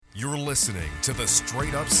listening to the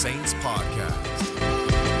Straight Up Saints podcast.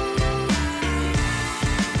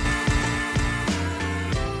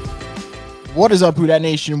 What is up, Who Dat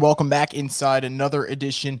Nation? Welcome back inside another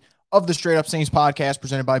edition of the Straight Up Saints podcast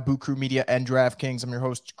presented by Boot Crew Media and DraftKings. I'm your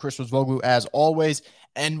host, Chris Rosvoglu, as always.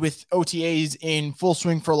 And with OTAs in full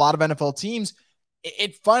swing for a lot of NFL teams,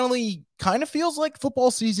 it finally kind of feels like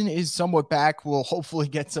football season is somewhat back. We'll hopefully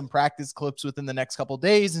get some practice clips within the next couple of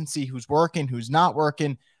days and see who's working, who's not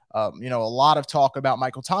working. A lot of talk about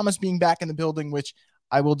Michael Thomas being back in the building, which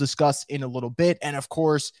I will discuss in a little bit. And of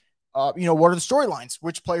course, what are the storylines?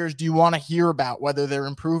 Which players do you want to hear about, whether they're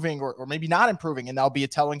improving or maybe not improving? And that'll be a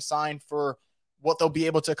telling sign for what they'll be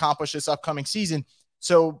able to accomplish this upcoming season.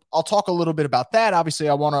 So I'll talk a little bit about that. Obviously,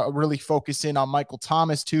 I want to really focus in on Michael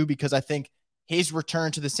Thomas too, because I think his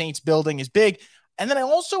return to the Saints building is big. And then I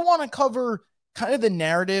also want to cover kind of the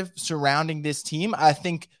narrative surrounding this team.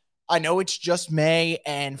 I know it's just May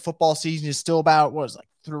and football season is still about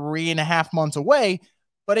 3.5 months away,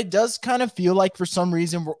 but it does kind of feel like for some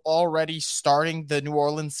reason we're already starting the New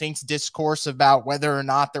Orleans Saints discourse about whether or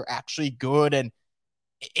not they're actually good. And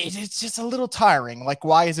it's just a little tiring. Like,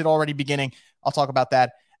 why is it already beginning? I'll talk about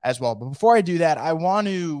that as well. But before I do that, I want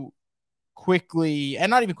to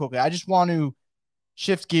I just want to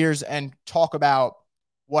shift gears and talk about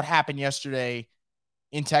what happened yesterday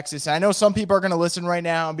in Texas. And I know some people are going to listen right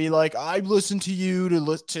now and be like, I listened to you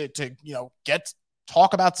to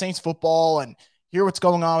talk about Saints football and hear what's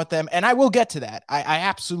going on with them. And I will get to that. I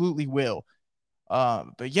absolutely will.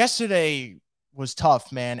 But yesterday was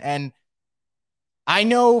tough, man. And I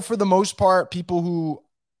know for the most part, people who,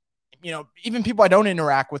 even people I don't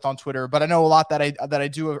interact with on Twitter, but I know a lot that I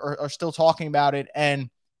do are still talking about it. And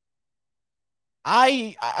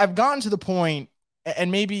I've gotten to the point,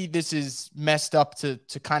 and maybe this is messed up to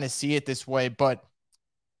kind of see it this way, but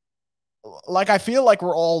I feel like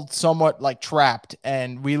we're all somewhat trapped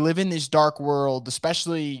and we live in this dark world,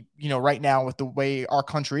 especially, right now with the way our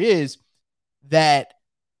country is, that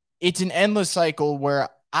it's an endless cycle where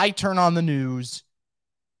I turn on the news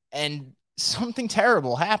and something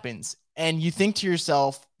terrible happens and you think to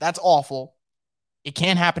yourself, that's awful. It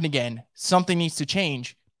can't happen again. Something needs to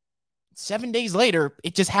change. 7 days later,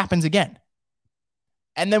 it just happens again.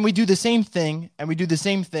 And then we do the same thing and we do the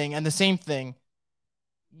same thing and the same thing.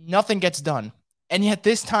 Nothing gets done. And yet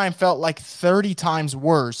this time felt like 30 times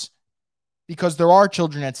worse because there are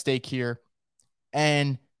children at stake here.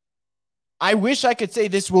 And I wish I could say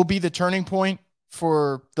this will be the turning point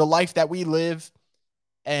for the life that we live.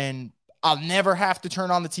 And I'll never have to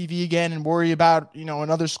turn on the TV again and worry about,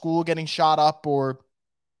 another school getting shot up or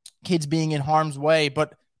kids being in harm's way.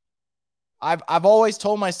 But I've always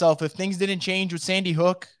told myself if things didn't change with Sandy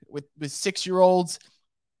Hook, with 6-year-olds,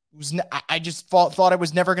 I just thought it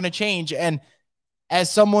was never going to change. And as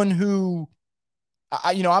someone who,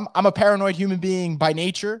 I'm a paranoid human being by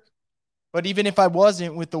nature, but even if I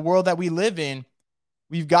wasn't, with the world that we live in,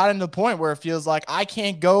 we've gotten to the point where it feels like I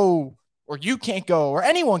can't go, or you can't go, or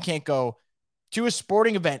anyone can't go to a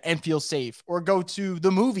sporting event and feel safe, or go to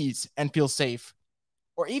the movies and feel safe,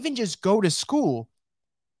 or even just go to school.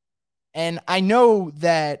 And I know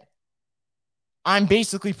that I'm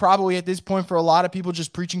basically probably at this point for a lot of people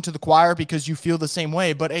just preaching to the choir because you feel the same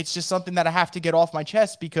way, but it's just something that I have to get off my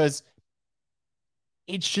chest because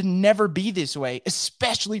it should never be this way,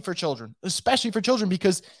 especially for children,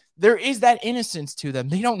 because there is that innocence to them.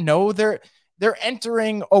 They don't know they're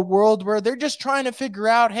entering a world where they're just trying to figure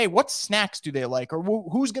out, hey, what snacks do they like? Or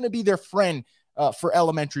who's going to be their friend for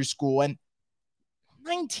elementary school? And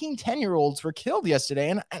 10-year-olds were killed yesterday.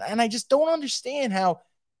 And I just don't understand how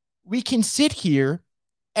we can sit here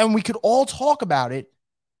and we could all talk about it.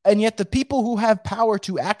 And yet the people who have power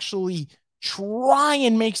to actually try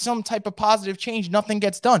and make some type of positive change, nothing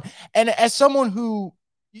gets done. And as someone who,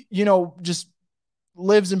 just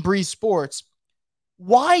lives and breathes sports,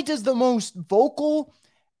 why does the most vocal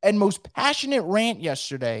and most passionate rant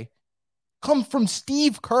yesterday come from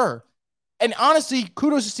Steve Kerr? And honestly,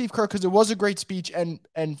 kudos to Steve Kerr because it was a great speech.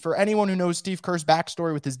 And for anyone who knows Steve Kerr's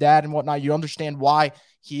backstory with his dad and whatnot, you understand why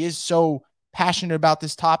he is so passionate about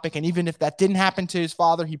this topic. And even if that didn't happen to his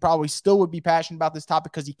father, he probably still would be passionate about this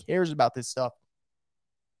topic because he cares about this stuff.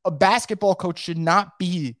 A basketball coach should not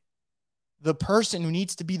be the person who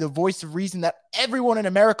needs to be the voice of reason that everyone in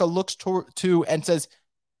America looks to and says,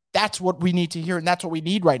 that's what we need to hear. And that's what we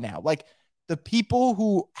need right now. Like, the people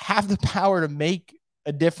who have the power to make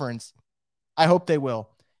a difference, I hope they will.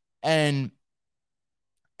 And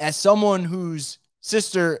as someone whose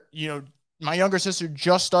sister, my younger sister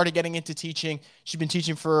just started getting into teaching. She's been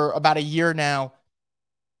teaching for about a year now.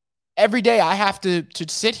 every day I have to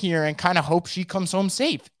sit here and kind of hope she comes home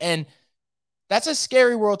safe. And that's a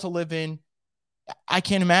scary world to live in. I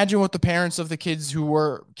can't imagine what the parents of the kids who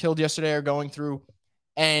were killed yesterday are going through.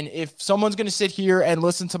 And if someone's going to sit here and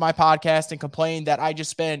listen to my podcast and complain that I just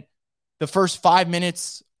spent the first 5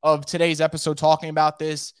 minutes of today's episode talking about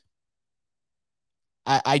this,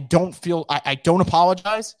 I don't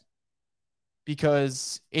apologize,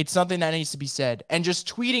 because it's something that needs to be said. And just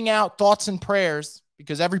tweeting out thoughts and prayers,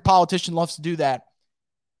 because every politician loves to do that,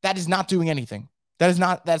 that is not doing anything. That's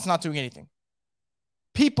not doing anything.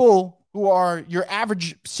 People who are your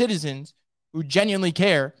average citizens who genuinely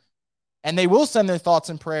care, and they will send their thoughts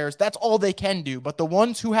and prayers, that's all they can do. But the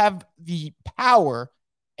ones who have the power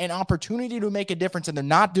and opportunity to make a difference and they're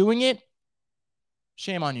not doing it,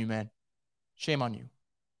 shame on you, man. Shame on you.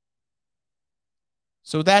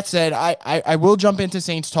 So that said, I will jump into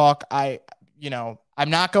Saints talk. I'm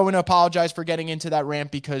not going to apologize for getting into that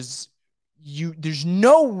rant, because there's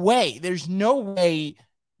no way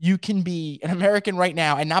you can be an American right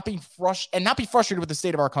now and not be frustrated with the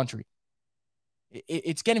state of our country.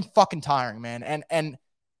 It's getting fucking tiring, man. And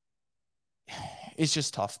it's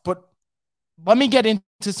just tough. But let me get into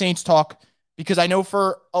Saints talk, because I know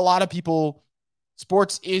for a lot of people,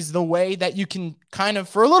 sports is the way that you can kind of,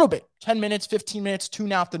 for a little bit, 10 minutes, 15 minutes,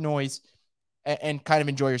 tune out the noise and kind of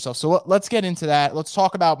enjoy yourself. So let's get into that. Let's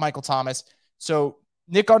talk about Michael Thomas. So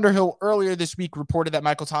Nick Underhill earlier this week reported that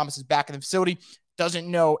Michael Thomas is back in the facility. Doesn't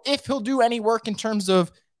know if he'll do any work in terms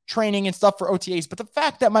of training and stuff for OTAs, but the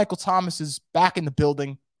fact that Michael Thomas is back in the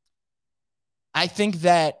building, I think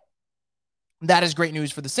that is great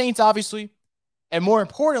news for the Saints, obviously. And more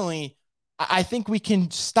importantly, I think we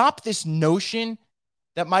can stop this notion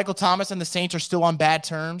that Michael Thomas and the Saints are still on bad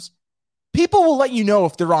terms. People will let you know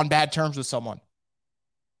if they're on bad terms with someone.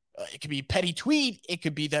 It could be a petty tweet. It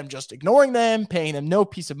could be them just ignoring them, paying them no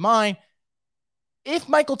peace of mind. If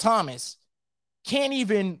Michael Thomas can't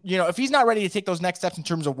even, if he's not ready to take those next steps in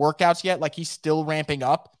terms of workouts yet, like he's still ramping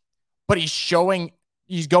up, but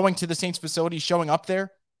he's going to the Saints facility, showing up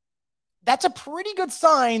there, that's a pretty good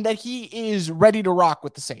sign that he is ready to rock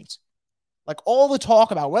with the Saints. Like, all the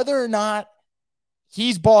talk about whether or not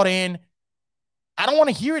he's bought in, I don't want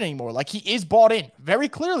to hear it anymore. Like, he is bought in, very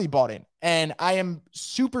clearly bought in. And I am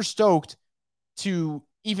super stoked to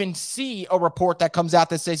even see a report that comes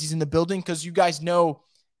out that says he's in the building, because you guys know,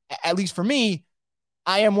 at least for me,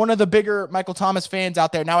 I am one of the bigger Michael Thomas fans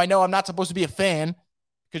out there. Now, I know I'm not supposed to be a fan,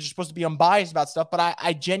 because you're supposed to be unbiased about stuff, but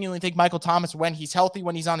I genuinely think Michael Thomas, when he's healthy,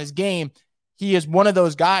 when he's on his game, he is one of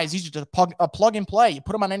those guys. He's just a plug and play. You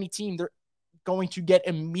put him on any team, they're going to get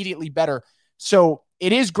immediately better. So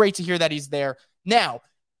it is great to hear that he's there. Now,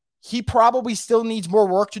 he probably still needs more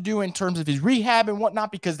work to do in terms of his rehab and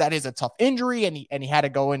whatnot, because that is a tough injury, and he had to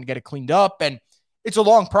go in and get it cleaned up, and it's a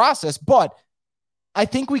long process. But I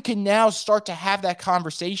think we can now start to have that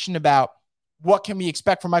conversation about what can we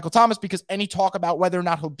expect from Michael Thomas, because any talk about whether or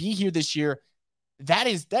not he'll be here this year, that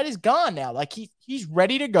is gone now. Like, he's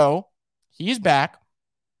ready to go. He is back.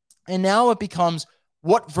 And now it becomes,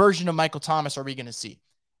 what version of Michael Thomas are we going to see?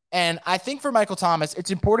 And I think for Michael Thomas,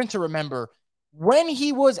 it's important to remember, when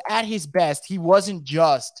he was at his best, he wasn't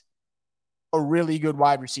just a really good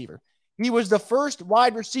wide receiver. He was the first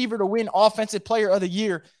wide receiver to win Offensive Player of the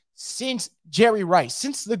Year since Jerry Rice,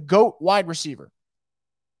 since the GOAT wide receiver.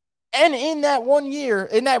 And in that 1 year,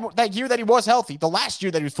 in that year that he was healthy, the last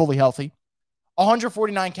year that he was fully healthy,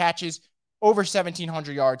 149 catches, over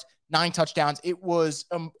 1,700 yards, 9 touchdowns. It was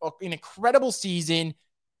an incredible season.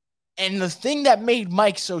 And the thing that made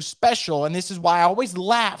Mike so special, and this is why I always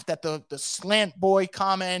laughed at the slant boy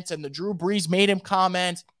comments and the Drew Brees made him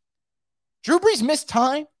comments. Drew Brees missed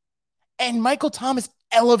time, and Michael Thomas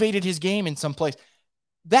elevated his game in some place.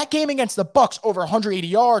 That game against the Bucs, over 180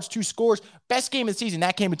 yards, 2 scores, best game of the season.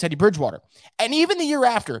 That came with Teddy Bridgewater. And even the year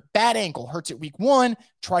after, bad ankle, hurts at week 1,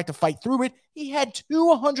 tried to fight through it. He had 2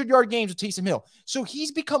 100-yard games with Taysom Hill. So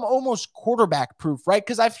he's become almost quarterback proof, right?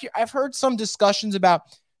 Because I've heard some discussions about,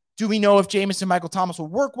 do we know if Jameis and Michael Thomas will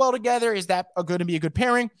work well together? Is that going to be a good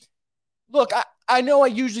pairing? Look, I know I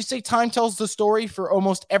usually say time tells the story for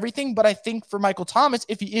almost everything, but I think for Michael Thomas,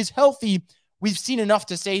 if he is healthy, we've seen enough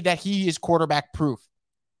to say that he is quarterback proof.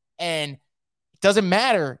 And it doesn't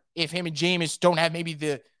matter if him and Jameis don't have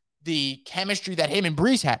maybe the chemistry that him and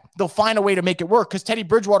Brees had. They'll find a way to make it work, because Teddy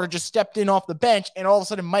Bridgewater just stepped in off the bench, and all of a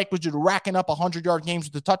sudden Mike was just racking up 100-yard games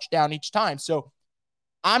with a touchdown each time. So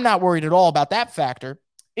I'm not worried at all about that factor.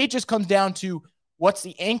 It just comes down to, what's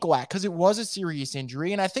the ankle at? Because it was a serious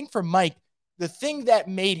injury. And I think for Mike, the thing that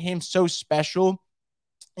made him so special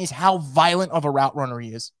is how violent of a route runner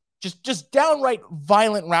he is. Just downright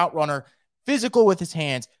violent route runner, physical with his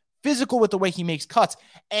hands, physical with the way he makes cuts.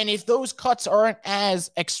 And if those cuts aren't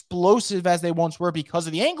as explosive as they once were because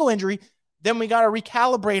of the ankle injury, then we got to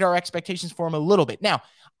recalibrate our expectations for him a little bit. Now,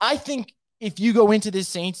 I think if you go into this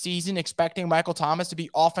Saints season expecting Michael Thomas to be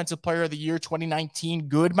Offensive Player of the Year 2019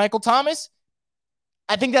 good Michael Thomas,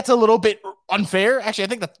 I think that's a little bit unfair. Actually, I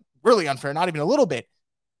think that's really unfair, not even a little bit.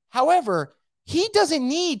 However, he doesn't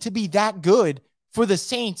need to be that good for the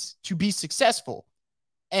Saints to be successful.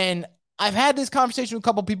 And I've had this conversation with a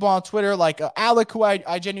couple people on Twitter, like Alec, who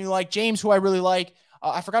I genuinely like, James, who I really like.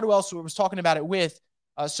 I forgot who else was talking about it with.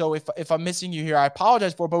 So if I'm missing you here, I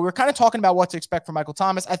apologize for it. But we were kind of talking about what to expect from Michael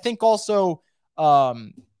Thomas. I think also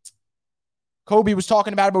Kobe was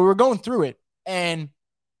talking about it, but we were going through it. And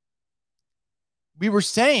we were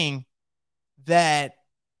saying that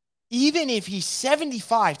even if he's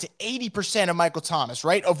 75 to 80% of Michael Thomas,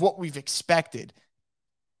 right, of what we've expected,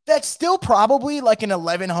 that's still probably like an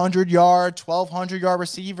 1,100 yard, 1,200 yard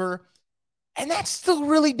receiver. And that's still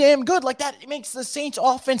really damn good. Like that, it makes the Saints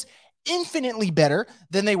offense infinitely better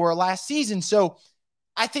than they were last season. So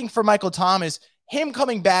I think for Michael Thomas, him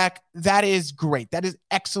coming back, that is great. That is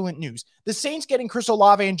excellent news. The Saints getting Chris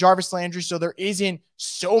Olave and Jarvis Landry, so there isn't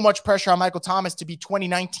so much pressure on Michael Thomas to be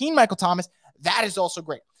 2019 Michael Thomas. That is also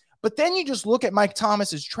great. But then you just look at Mike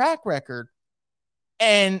Thomas's track record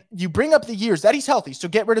and you bring up the years that he's healthy. So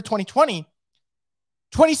get rid of 2020.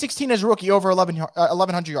 2016 as a rookie, over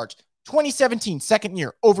 1,100 yards. 2017, second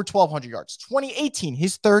year, over 1,200 yards. 2018,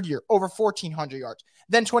 his third year, over 1,400 yards.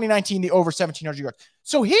 Then 2019, the over 1,700 yards.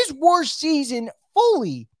 So his worst season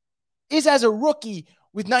fully is as a rookie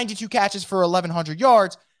with 92 catches for 1,100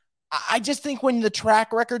 yards. I just think when the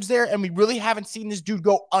track record's there and we really haven't seen this dude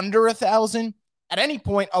go under 1,000 at any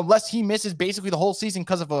point, unless he misses basically the whole season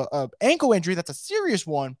because of a ankle injury, that's a serious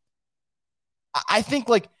one. I think,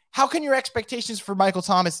 like, how can your expectations for Michael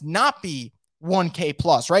Thomas not be 1K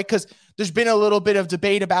plus, right? Because there's been a little bit of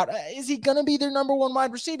debate about, is he going to be their number one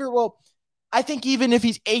wide receiver? Well, I think even if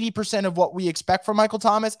he's 80% of what we expect from Michael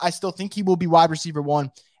Thomas, I still think he will be wide receiver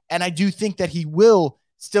one. And I do think that he will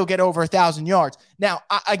still get over 1,000 yards. Now,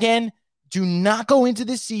 again, do not go into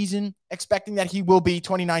this season expecting that he will be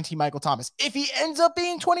 2019 Michael Thomas. If he ends up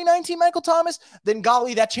being 2019 Michael Thomas, then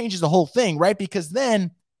golly, that changes the whole thing, right? Because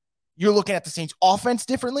then you're looking at the Saints offense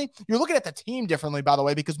differently. You're looking at the team differently, by the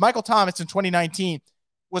way, because Michael Thomas in 2019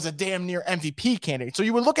 was a damn near MVP candidate. So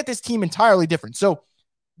you would look at this team entirely different. So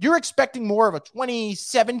you're expecting more of a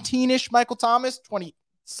 2017-ish Michael Thomas,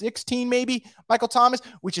 2016 maybe Michael Thomas,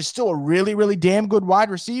 which is still a really, really damn good wide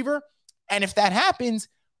receiver. And if that happens,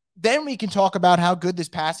 then we can talk about how good this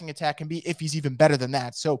passing attack can be if he's even better than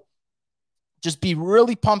that. So just be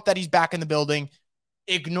really pumped that he's back in the building.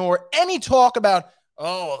 Ignore any talk about,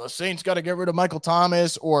 oh, the Saints got to get rid of Michael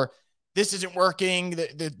Thomas, or this isn't working.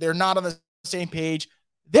 They're not on the same page.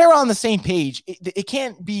 They're on the same page. It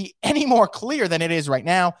can't be any more clear than it is right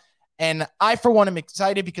now. And I, for one, am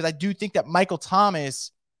excited because I do think that Michael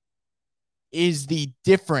Thomas is the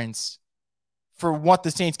difference for what the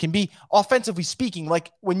Saints can be, offensively speaking.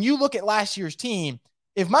 Like, when you look at last year's team,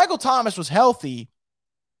 if Michael Thomas was healthy,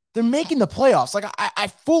 they're making the playoffs. Like, I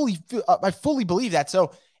fully believe that.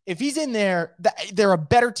 So if he's in there, they're a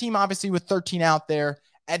better team, obviously, with 13 out there.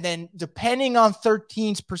 And then depending on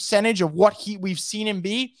 13's percentage of what we've seen him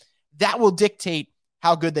be, that will dictate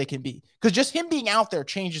how good they can be. Because just him being out there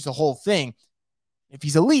changes the whole thing. If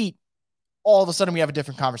he's elite, all of a sudden we have a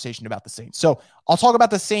different conversation about the Saints. So I'll talk about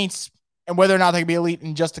the Saints and whether or not they can be elite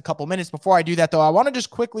in just a couple minutes. Before I do that, though, I want to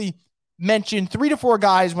just quickly mention 3 to 4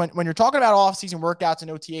 guys when you're talking about offseason workouts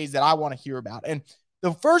and OTAs that I want to hear about. And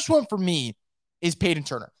the first one for me is Peyton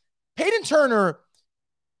Turner. Peyton Turner,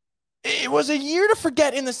 it was a year to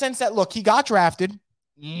forget in the sense that, look, he got drafted.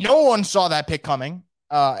 No one saw that pick coming.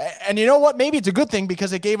 And you know what? Maybe it's a good thing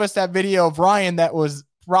because it gave us that video of Ryan that was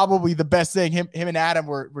probably the best thing. Him and Adam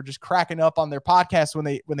were just cracking up on their podcast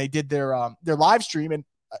when they did their live stream. And,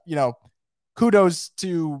 kudos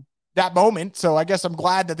to that moment. So I guess I'm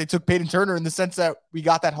glad that they took Peyton Turner in the sense that we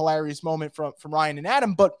got that hilarious moment from Ryan and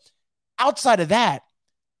Adam. But outside of that,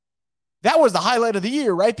 that was the highlight of the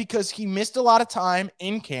year, right? Because he missed a lot of time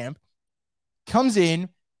in camp, comes in,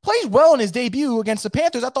 plays well in his debut against the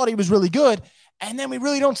Panthers. I thought he was really good. And then we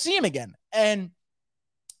really don't see him again. And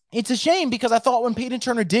it's a shame because I thought when Peyton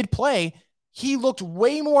Turner did play, he looked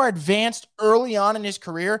way more advanced early on in his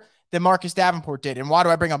career than Marcus Davenport did. And why do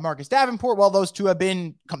I bring up Marcus Davenport? Well, those two have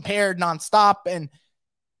been compared nonstop, and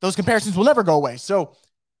those comparisons will never go away. So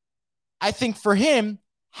I think for him,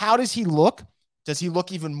 how does he look? Does he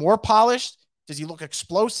look even more polished? Does he look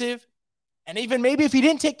explosive? And even maybe if he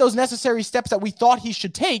didn't take those necessary steps that we thought he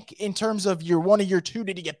should take in terms of year 1 or year 2,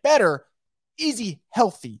 did he get better? Is he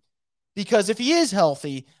healthy? because if he is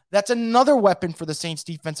healthy, that's another weapon for the Saints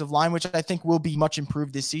defensive line, which I think will be much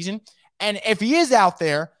improved this season. And if he is out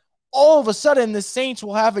there, all of a sudden the Saints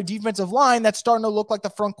will have a defensive line that's starting to look like the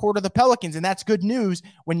front court of the Pelicans. And that's good news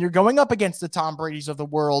when you're going up against the Tom Brady's of the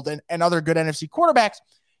world and other good NFC quarterbacks.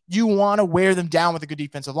 You want to wear them down with a good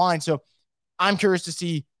defensive line. So I'm curious to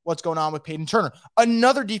see what's going on with Peyton Turner.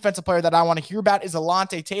 Another defensive player that I want to hear about is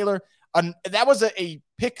Alontae Taylor. That was a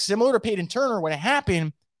pick similar to Peyton Turner when it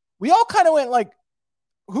happened. We all kind of went like,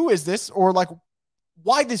 who is this? Or like,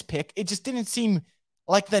 why this pick? It just didn't seem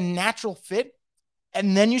like the natural fit.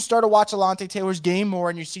 And then you start to watch Alontae Taylor's game more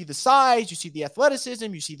and you see the size, you see the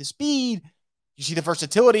athleticism, you see the speed, you see the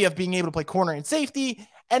versatility of being able to play corner and safety.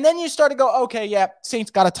 And then you start to go, okay, yeah, Saints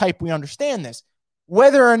got a type. We understand this.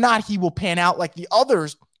 Whether or not he will pan out like the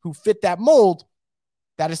others who fit that mold,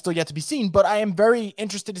 that is still yet to be seen. But I am very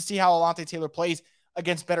interested to see how Alontae Taylor plays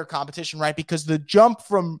against better competition, right? Because the jump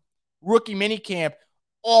from rookie minicamp,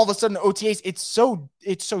 all of a sudden OTAs, it's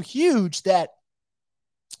so huge that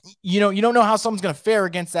you don't know how someone's going to fare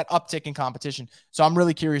against that uptick in competition. So I'm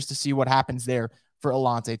really curious to see what happens there for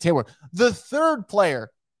Alontae Taylor. The third player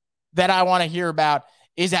that I want to hear about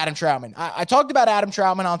is Adam Trautman. I talked about Adam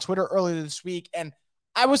Trautman on Twitter earlier this week, and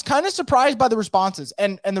I was kind of surprised by the responses.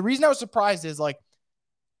 And the reason I was surprised is, like,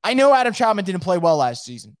 I know Adam Trautman didn't play well last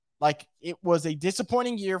season. Like, it was a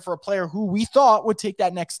disappointing year for a player who we thought would take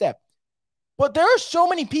that next step. But there are so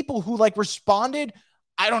many people who, like, responded,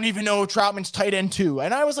 I don't even know Trautman's tight end 2.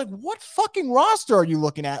 And I was like, what fucking roster are you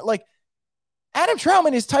looking at? Like, Adam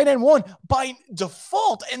Trautman is tight end 1 by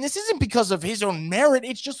default. And this isn't because of his own merit.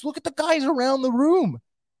 It's just look at the guys around the room.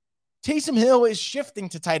 Taysom Hill is shifting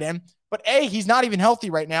to tight end, but A, he's not even healthy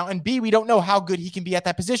right now. And B, we don't know how good he can be at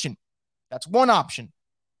that position. That's one option.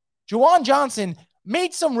 Juwan Johnson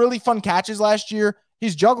made some really fun catches last year.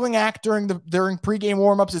 His juggling act during pregame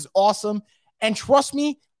warmups is awesome. And trust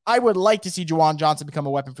me, I would like to see Juwan Johnson become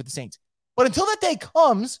a weapon for the Saints. But until that day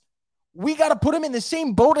comes, we got to put him in the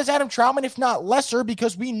same boat as Adam Trautman, if not lesser,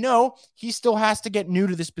 because we know he still has to get new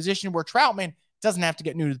to this position where Trautman doesn't have to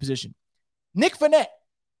get new to the position. Nick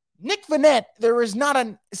Vannett, there is not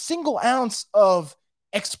a single ounce of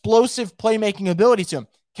explosive playmaking ability to him.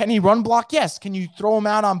 Can he run block? Yes. Can you throw him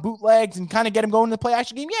out on bootlegs and kind of get him going in the play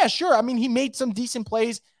action game? Yeah, sure. I mean, he made some decent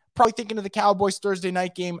plays, probably thinking of the Cowboys Thursday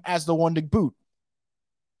night game as the one to boot.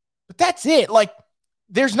 But that's it. Like,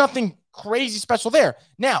 there's nothing crazy special there.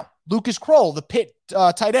 Now, Lucas Kroll, the Pitt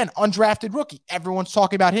tight end, undrafted rookie. Everyone's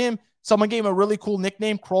talking about him. Someone gave him a really cool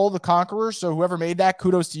nickname, Kroll the Conqueror. So whoever made that,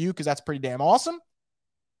 kudos to you, because that's pretty damn awesome.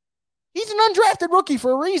 He's an undrafted rookie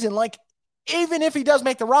for a reason. Like, even if he does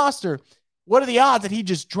make the roster, what are the odds that he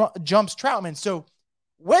just jumps Trautman? So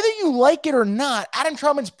whether you like it or not, Adam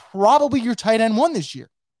Trautman's probably your tight end 1 this year.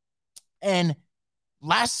 And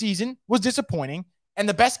last season was disappointing. And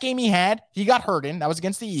the best game he had, he got hurt in. That was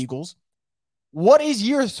against the Eagles. What is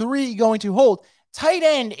year 3 going to hold? Tight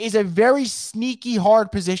end is a very sneaky,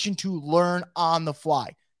 hard position to learn on the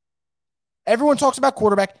fly. Everyone talks about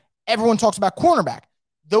quarterback. Everyone talks about cornerback.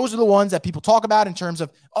 Those are the ones that people talk about in terms of,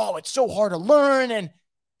 oh, it's so hard to learn. And,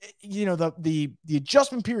 you know, the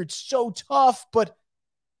adjustment period's so tough. But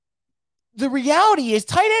the reality is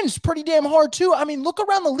tight end is pretty damn hard too. I mean, look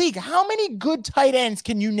around the league. How many good tight ends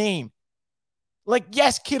can you name? Like,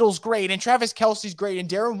 yes, Kittle's great, and Travis Kelce's great, and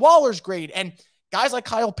Darren Waller's great, and guys like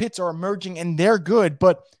Kyle Pitts are emerging, and they're good.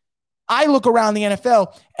 But I look around the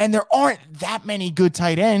NFL, and there aren't that many good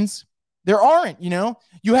tight ends. There aren't, you know.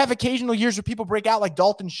 You have occasional years where people break out like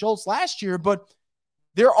Dalton Schultz last year, but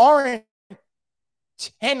there aren't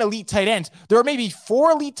 10 elite tight ends. There are maybe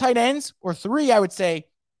 4 elite tight ends, or 3, I would say,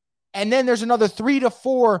 and then there's another 3 to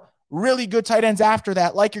 4 really good tight ends after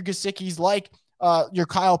that, like your Gesicki's, like your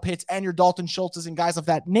Kyle Pitts and your Dalton Schultz's and guys of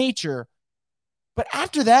that nature. But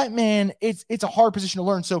after that, man, it's a hard position to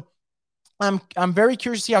learn. So I'm very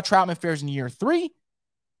curious to see how Trautman fares in year 3.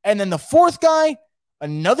 And then the fourth guy,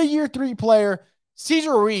 another year 3 player,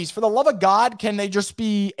 Cesar Ruiz. For the love of God, can they just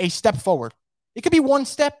be a step forward? It could be 1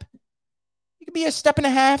 step. It could be a step and a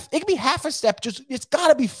half. It could be half a step. Just it's got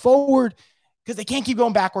to be forward, because they can't keep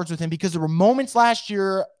going backwards with him, because there were moments last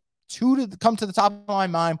year, 2 to come to the top of my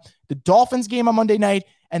mind. The Dolphins game on Monday night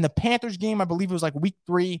and the Panthers game, I believe it was like week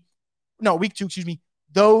 2, excuse me.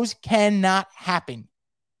 Those cannot happen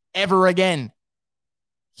ever again.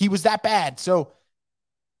 He was that bad. So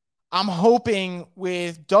I'm hoping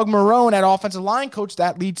with Doug Marrone at offensive line coach,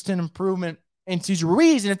 that leads to an improvement in Cesar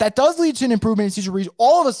Ruiz. And if that does lead to an improvement in Cesar Ruiz,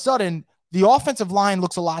 all of a sudden the offensive line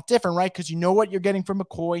looks a lot different, right? Because you know what you're getting from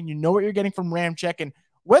McCoy, and you know what you're getting from Ramczyk, and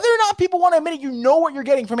whether or not people want to admit it, you know what you're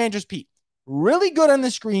getting from Andrus Peat. Really good on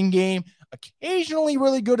the screen game, occasionally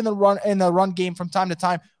really good in the run game from time to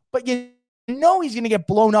time, but you know he's going to get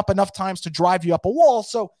blown up enough times to drive you up a wall.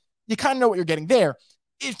 So you kind of know what you're getting there.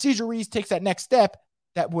 If Cesar Ruiz takes that next step,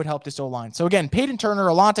 that would help this O-line. So again, Peyton Turner,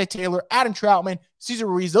 Alontae Taylor, Adam Troutman, Cesar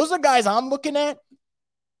Ruiz, those are the guys I'm looking at.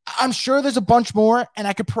 I'm sure there's a bunch more, and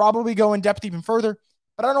I could probably go in depth even further,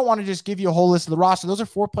 but I don't want to just give you a whole list of the roster. Those are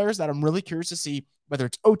 4 players that I'm really curious to see, whether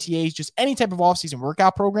it's OTAs, just any type of offseason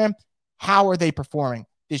workout program. How are they performing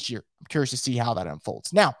this year? I'm curious to see how that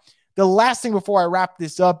unfolds. Now, the last thing before I wrap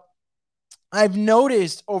this up, I've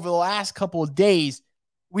noticed over the last couple of days,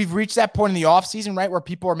 we've reached that point in the offseason, right, where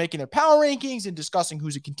people are making their power rankings and discussing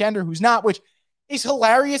who's a contender, who's not, which is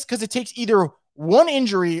hilarious because it takes either one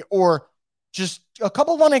injury or just a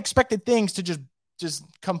couple of unexpected things to just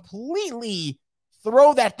completely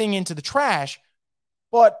throw that thing into the trash.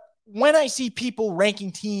 But when I see people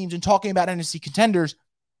ranking teams and talking about NFC contenders,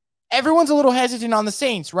 everyone's a little hesitant on the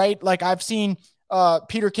Saints, right? Like I've seen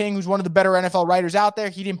Peter King, who's one of the better NFL writers out there.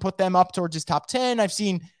 He didn't put them up towards his top 10. I've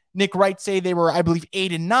seen Nick Wright say they were, I believe,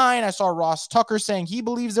 8-9. I saw Ross Tucker saying he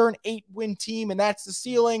believes they're an 8-win team and that's the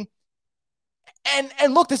ceiling.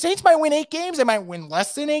 And look, the Saints might win 8 games. They might win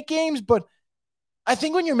less than 8 games, but I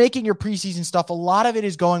think when you're making your preseason stuff, a lot of it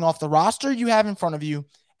is going off the roster you have in front of you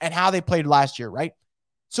and how they played last year, right?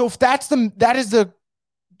 So if that is the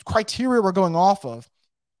criteria we're going off of,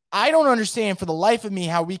 I don't understand for the life of me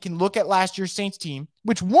how we can look at last year's Saints team,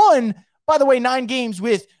 which won, by the way, 9 games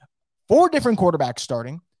with 4 different quarterbacks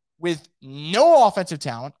starting, with no offensive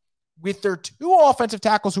talent, with their 2 offensive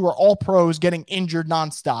tackles who are all pros getting injured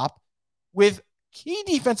nonstop, with key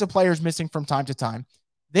defensive players missing from time to time.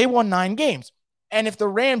 They won 9 games. And if the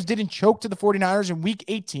Rams didn't choke to the 49ers in week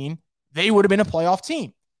 18, they would have been a playoff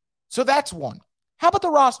team. So that's one. How about the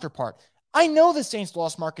roster part? I know the Saints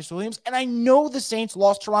lost Marcus Williams, and I know the Saints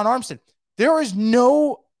lost Teron Armstead. There is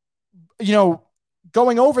no,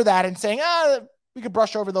 going over that and saying, we could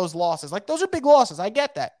brush over those losses. Like, those are big losses. I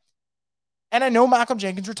get that. And I know Malcolm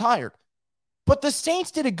Jenkins retired. But the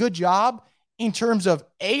Saints did a good job in terms of,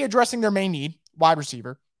 A, addressing their main need, wide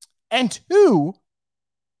receiver, and 2,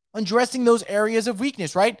 addressing those areas of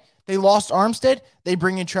weakness, right? They lost Armstead. They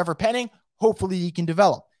bring in Trevor Penning. Hopefully he can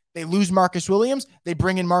develop. They lose Marcus Williams. They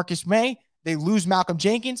bring in Marcus May. They lose Malcolm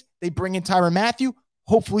Jenkins. They bring in Tyrann Mathieu.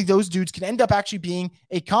 Hopefully those dudes can end up actually being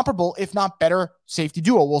a comparable, if not better, safety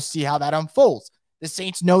duo. We'll see how that unfolds. The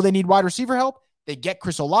Saints know they need wide receiver help. They get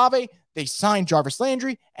Chris Olave. They sign Jarvis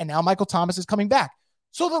Landry. And now Michael Thomas is coming back.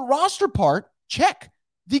 So the roster part, check.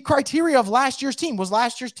 The criteria of last year's team. Was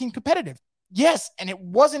last year's team competitive? Yes, and it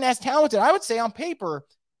wasn't as talented, I would say, on paper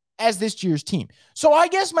as this year's team. So I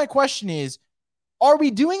guess my question is, are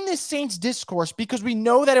we doing this Saints discourse because we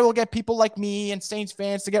know that it will get people like me and Saints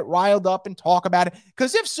fans to get riled up and talk about it?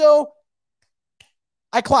 Because if so,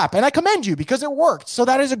 I clap and I commend you because it worked. So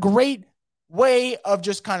that is a great way of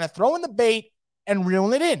just kind of throwing the bait and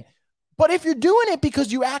reeling it in. But if you're doing it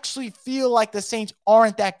because you actually feel like the Saints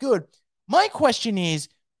aren't that good, my question is,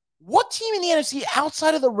 what team in the NFC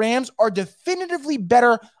outside of the Rams are definitively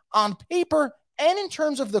better on paper and in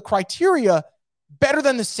terms of the criteria better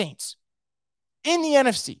than the Saints in the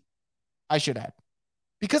NFC? I should add.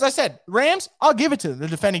 Because I said, Rams, I'll give it to them. They're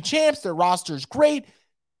defending champs. Their roster is great.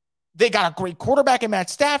 They got a great quarterback in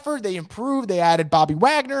Matt Stafford. They improved. They added Bobby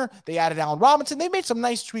Wagner. They added Allen Robinson. They made some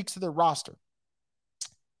nice tweaks to their roster.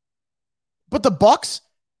 But the Bucs,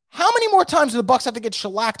 how many more times do the Bucs have to get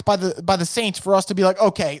shellacked by the Saints for us to be like,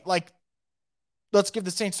 okay, like, let's give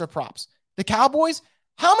the Saints their props? The Cowboys,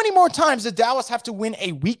 how many more times does Dallas have to win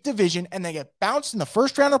a weak division and they get bounced in the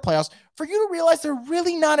first round of the playoffs for you to realize they're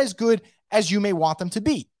really not as good as you may want them to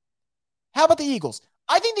be? How about the Eagles?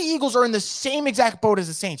 I think the Eagles are in the same exact boat as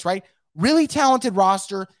the Saints, right? Really talented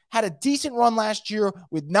roster, had a decent run last year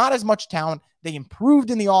with not as much talent. They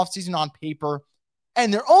improved in the offseason on paper.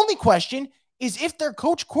 And their only question is if their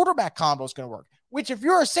coach quarterback combo is going to work, which if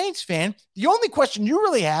you're a Saints fan, the only question you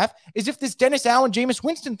really have is if this Dennis Allen, Jameis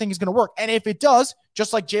Winston thing is going to work. And if it does,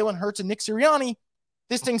 just like Jalen Hurts and Nick Sirianni,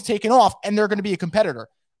 this thing's taken off and they're going to be a competitor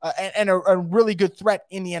and a really good threat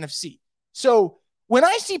in the NFC. So when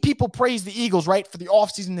I see people praise the Eagles, right, for the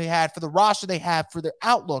offseason they had, for the roster they have, for their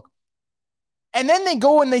outlook, and then they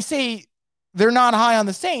go and they say they're not high on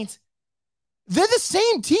the Saints, they're the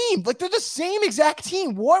same team. Like, they're the same exact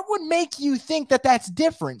team. What would make you think that that's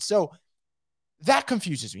different? So that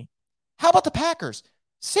confuses me. How about the Packers?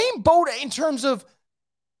 Same boat in terms of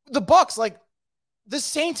the Bucs. Like, the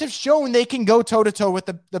Saints have shown they can go toe-to-toe with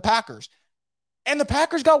the Packers. And the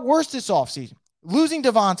Packers got worse this offseason. Losing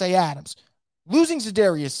Devontae Adams. Losing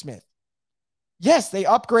Zadarius Smith. Yes, they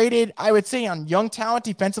upgraded, I would say, on young talent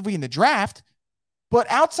defensively in the draft. But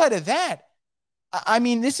outside of that, I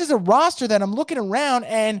mean, this is a roster that I'm looking around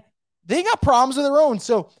and they got problems of their own.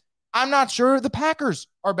 So I'm not sure the Packers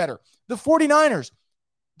are better. The 49ers,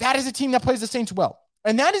 that is a team that plays the Saints well.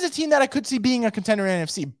 And that is a team that I could see being a contender in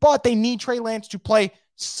NFC, but they need Trey Lance to play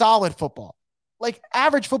solid football, like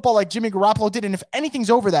average football like Jimmy Garoppolo did. And if anything's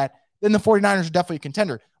over that, then the 49ers are definitely a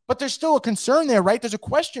contender. But there's still a concern there, right? There's a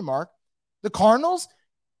question mark. The Cardinals,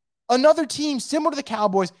 another team similar to the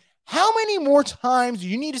Cowboys. How many more times do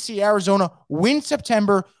you need to see Arizona win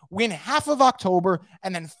September, win half of October,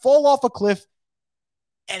 and then fall off a cliff?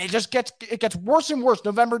 And it gets worse and worse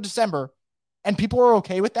November, December, and people are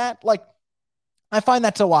okay with that. Like, I find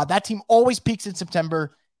that so odd. That team always peaks in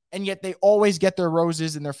September, and yet they always get their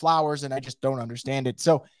roses and their flowers, and I just don't understand it.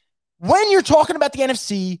 So when you're talking about the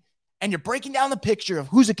NFC and you're breaking down the picture of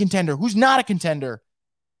who's a contender, who's not a contender,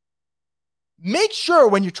 make sure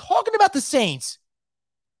when you're talking about the Saints,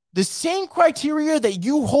 the same criteria that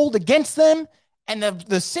you hold against them and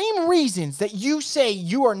the same reasons that you say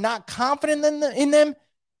you are not confident in them,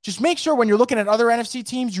 just make sure when you're looking at other NFC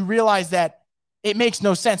teams, you realize that it makes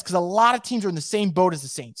no sense because a lot of teams are in the same boat as the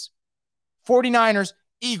Saints. 49ers,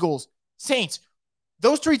 Eagles, Saints.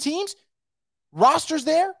 Those three teams, rosters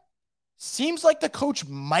there. Seems like the coach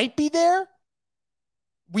might be there.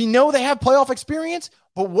 We know they have playoff experience,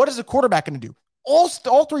 but what is the quarterback going to do? All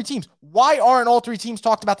three teams. Why aren't all three teams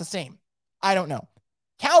talked about the same? I don't know.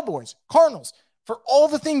 Cowboys, Cardinals, for all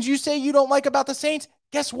the things you say you don't like about the Saints,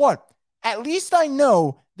 guess what? At least I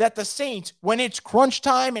know that the Saints, when it's crunch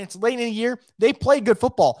time and it's late in the year, they play good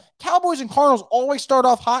football. Cowboys and Cardinals always start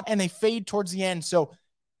off hot and they fade towards the end. So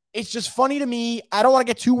it's just funny to me. I don't want to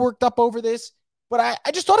get too worked up over this, but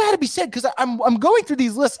I just thought it had to be said because I'm going through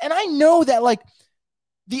these lists and I know that like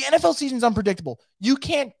the NFL season is unpredictable. You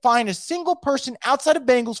can't find a single person outside of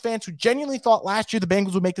Bengals fans who genuinely thought last year the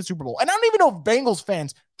Bengals would make the Super Bowl. And I don't even know if Bengals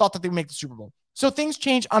fans thought that they would make the Super Bowl. So things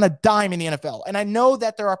change on a dime in the NFL. And I know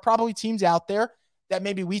that there are probably teams out there that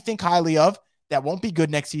maybe we think highly of that won't be good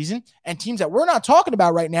next season and teams that we're not talking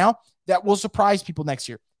about right now that will surprise people next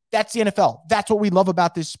year. That's the NFL. That's what we love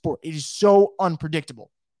about this sport. It is so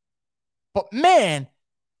unpredictable. But man,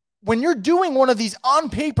 when you're doing one of these on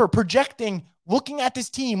paper projecting, looking at this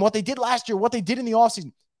team, what they did last year, what they did in the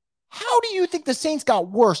offseason, how do you think the Saints got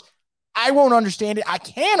worse? I won't understand it. I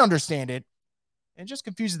can't understand it. And it just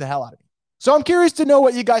confuses the hell out of me. So I'm curious to know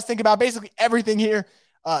what you guys think about basically everything here.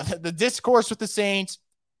 The discourse with the Saints,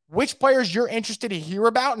 which players you're interested to hear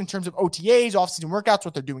about in terms of OTAs, offseason workouts,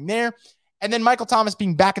 what they're doing there. And then Michael Thomas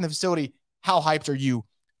being back in the facility. How hyped are you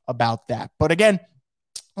about that? But again,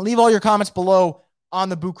 leave all your comments below on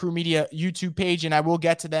the Boot Crew Media YouTube page, and I will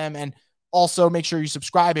get to them. And also make sure you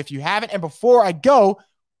subscribe if you haven't. And before I go,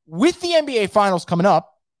 with the NBA Finals coming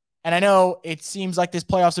up, and I know it seems like this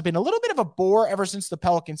playoffs have been a little bit of a bore ever since the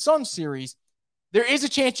Pelicans-Suns series, there is a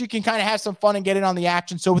chance you can kind of have some fun and get in on the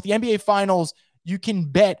action. So with the NBA Finals, you can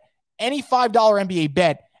bet any $5 NBA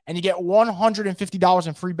bet, and you get $150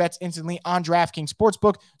 in free bets instantly on DraftKings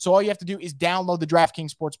Sportsbook. So all you have to do is download the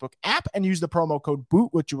DraftKings Sportsbook app and use the promo code BOOT,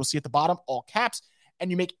 which you will see at the bottom, all caps,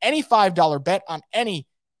 and you make any $5 bet on any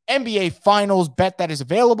NBA Finals bet that is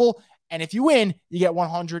available. And if you win, you get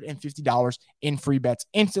 $150 in free bets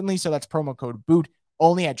instantly. So that's promo code BOOT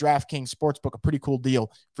only at DraftKings Sportsbook. A pretty cool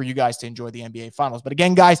deal for you guys to enjoy the NBA Finals. But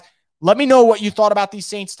again, guys, let me know what you thought about these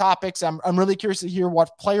Saints topics. I'm really curious to hear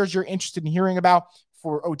what players you're interested in hearing about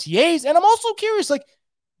for OTAs. And I'm also curious, like,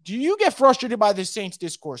 do you get frustrated by this Saints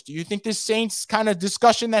discourse? Do you think this Saints kind of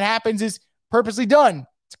discussion that happens is purposely done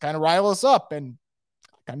to kind of rile us up? And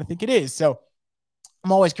I kind of think it is. So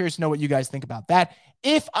I'm always curious to know what you guys think about that.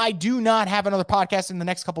 If I do not have another podcast in the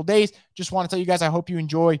next couple of days, just want to tell you guys, I hope you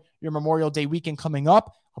enjoy your Memorial Day weekend coming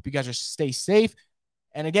up. Hope you guys are stay safe.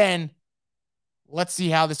 And again, let's see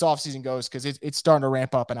how this offseason goes because it's starting to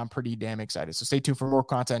ramp up and I'm pretty damn excited. So stay tuned for more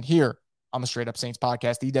content here on the Straight Up Saints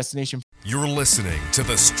podcast, the destination. You're listening to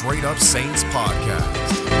the Straight Up Saints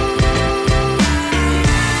podcast.